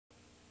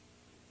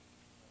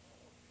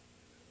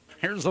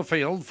Here's the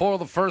field for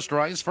the first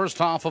race. First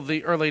half of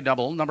the early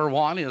double. Number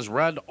 1 is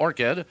Red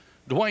Orchid.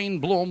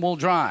 Dwayne Bloom will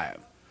drive.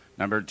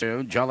 Number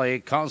 2, Jolly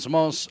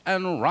Cosmos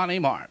and Ronnie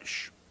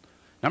Marsh.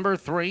 Number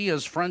 3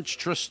 is French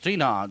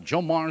Tristina,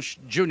 Joe Marsh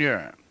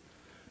Jr.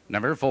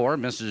 Number 4,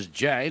 Mrs.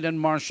 Jade and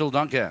Marshall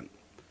Duncan.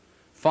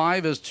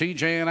 5 is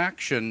TJ in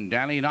Action,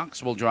 Danny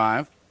Knox will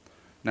drive.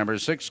 Number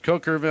 6,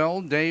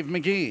 Cokerville, Dave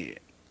McGee.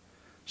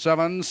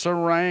 7,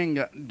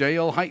 Sarang,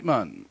 Dale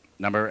Heitman.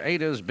 Number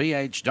 8 is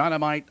BH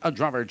Dynamite, a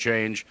driver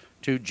change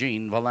to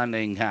Gene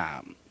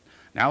Valendingham.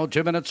 Now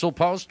 2 minutes will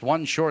post,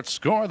 1 short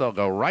score. They'll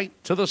go right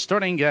to the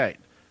starting gate.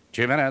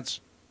 2 minutes.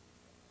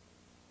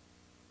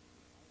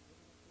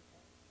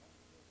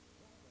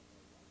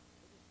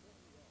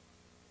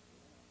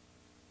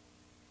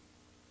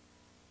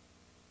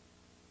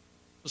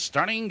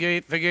 Starting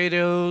gate, the gate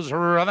is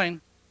running.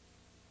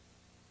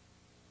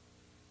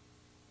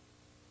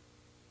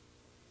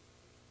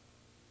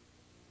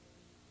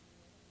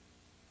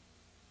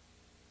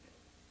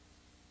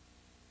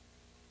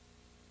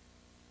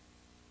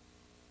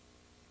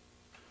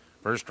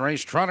 First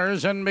race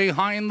trotters in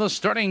behind the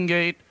starting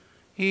gate.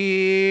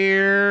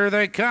 Here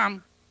they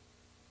come.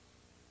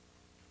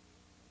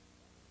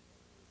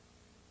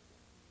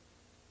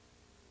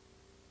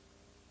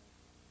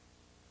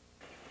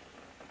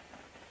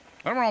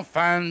 They're all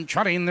fan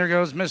trotting. There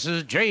goes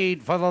Mrs.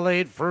 Jade for the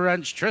lead.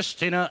 French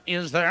Tristina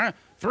is there.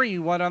 3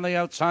 wide on the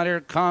outside. Here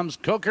comes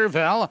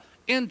Cokerville.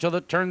 Into the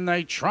turn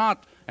they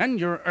trot. And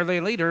your early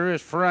leader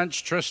is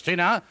French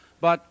Tristina.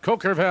 But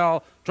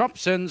Cokerville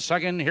drops in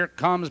second. Here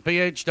comes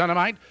BH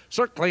Dynamite.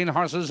 Circling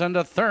horses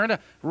into third.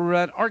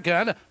 Red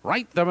Orchid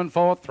right there in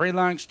fourth. 3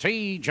 lengths.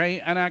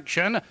 TJ in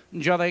Action.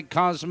 Jolly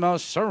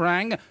Cosmos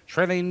Sarang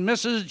trailing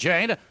Mrs.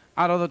 Jade.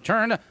 Out of the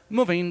turn,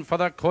 moving for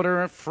the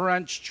quarter.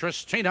 French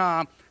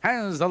Tristina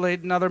has the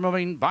lead. Another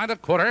moving by the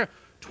quarter.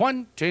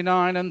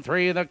 29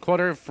 3 the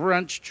quarter.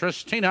 French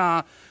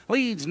Tristina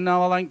leads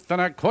now a length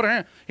and a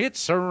quarter.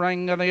 It's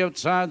Sarang on the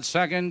outside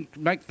second.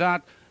 Make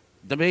that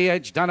the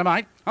BH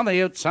Dynamite on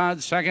the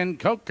outside second.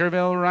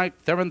 Cokerville right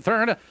there in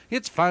third.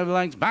 It's 5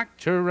 lengths back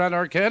to Red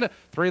Orchid.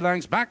 3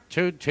 lengths back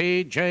to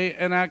TJ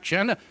in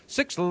Action.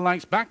 6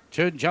 lengths back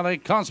to Jelly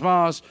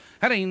Cosmos.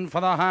 Heading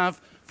for the half.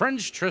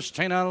 French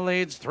Tristina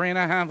leads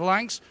 3.5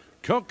 lengths.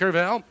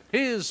 Cokerville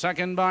is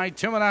second by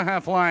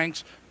 2.5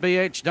 lengths.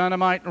 BH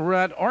Dynamite,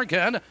 Red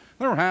Orchid,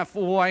 they're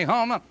halfway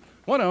home.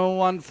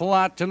 101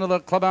 flat into the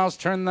clubhouse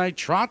turn they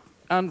trot.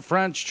 And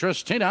French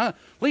Tristina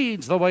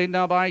leads the way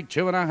now by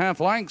 2.5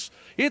 lengths.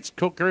 It's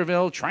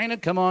Cokerville trying to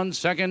come on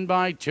second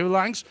by 2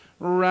 lengths.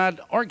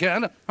 Red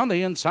Orchid on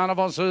the inside of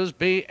us is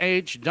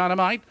BH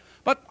Dynamite.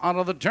 But out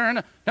of the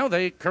turn, now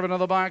they curve into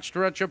the back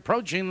stretch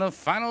approaching the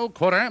final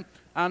quarter.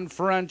 And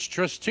French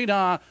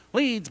Tristina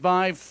leads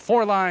by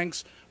 4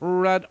 lengths.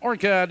 Red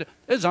Orchid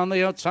is on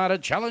the outside, a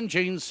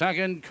challenging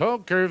second.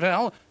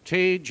 Cokerville,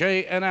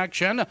 TJ in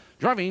Action,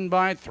 driving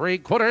by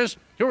 3/4.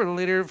 Your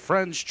leader,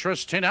 French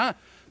Tristina.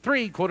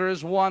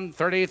 3/4,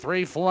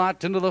 133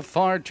 flat into the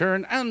far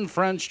turn, and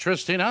French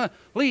Tristina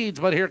leads,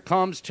 but here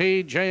comes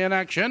TJ in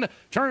Action,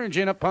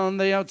 charging upon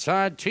the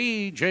outside.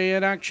 TJ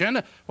in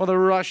Action with a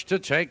rush to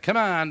take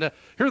command.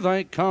 Here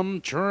they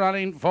come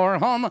trotting for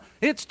home.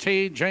 It's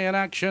TJ in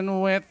Action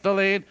with the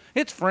lead.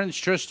 It's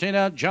French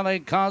Tristina,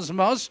 Jelly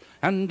Cosmos,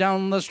 and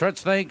down the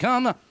stretch they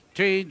come.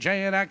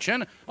 TJ in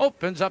Action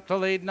opens up the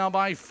lead now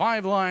by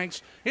 5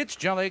 lengths. It's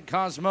Jelly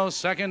Cosmos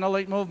second, a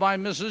late move by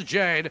Mrs.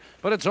 Jade,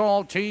 but it's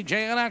all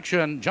TJ in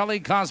Action,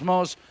 Jelly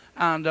Cosmos,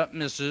 and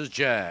Mrs.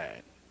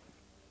 Jade.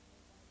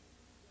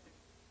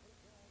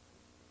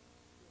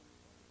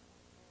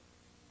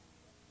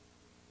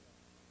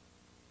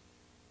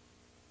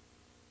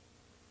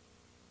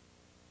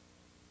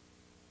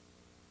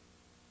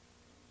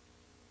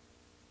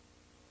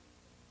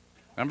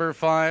 Number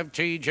 5,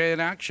 TJ in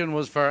Action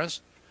was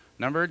first.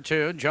 Number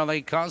 2,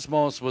 Jelly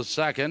Cosmos was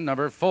second.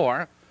 Number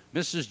 4,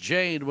 Mrs.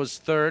 Jade was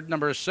third.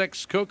 Number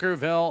 6,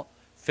 Cokerville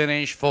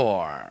finished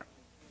 4.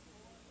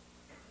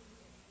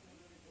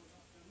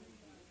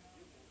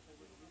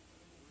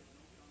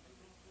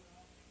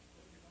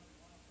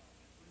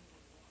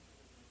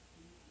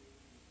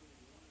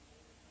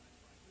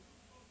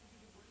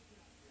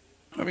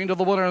 Moving to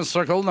the winner's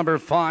circle, number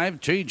 5,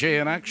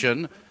 TJ in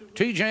Action.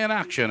 TJ in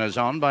Action is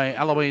owned by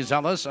Eloise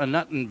Ellis,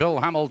 Annette and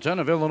Bill Hamilton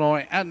of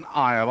Illinois and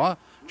Iowa.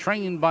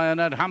 Trained by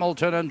Annette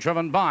Hamilton and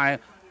driven by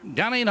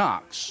Danny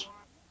Knox.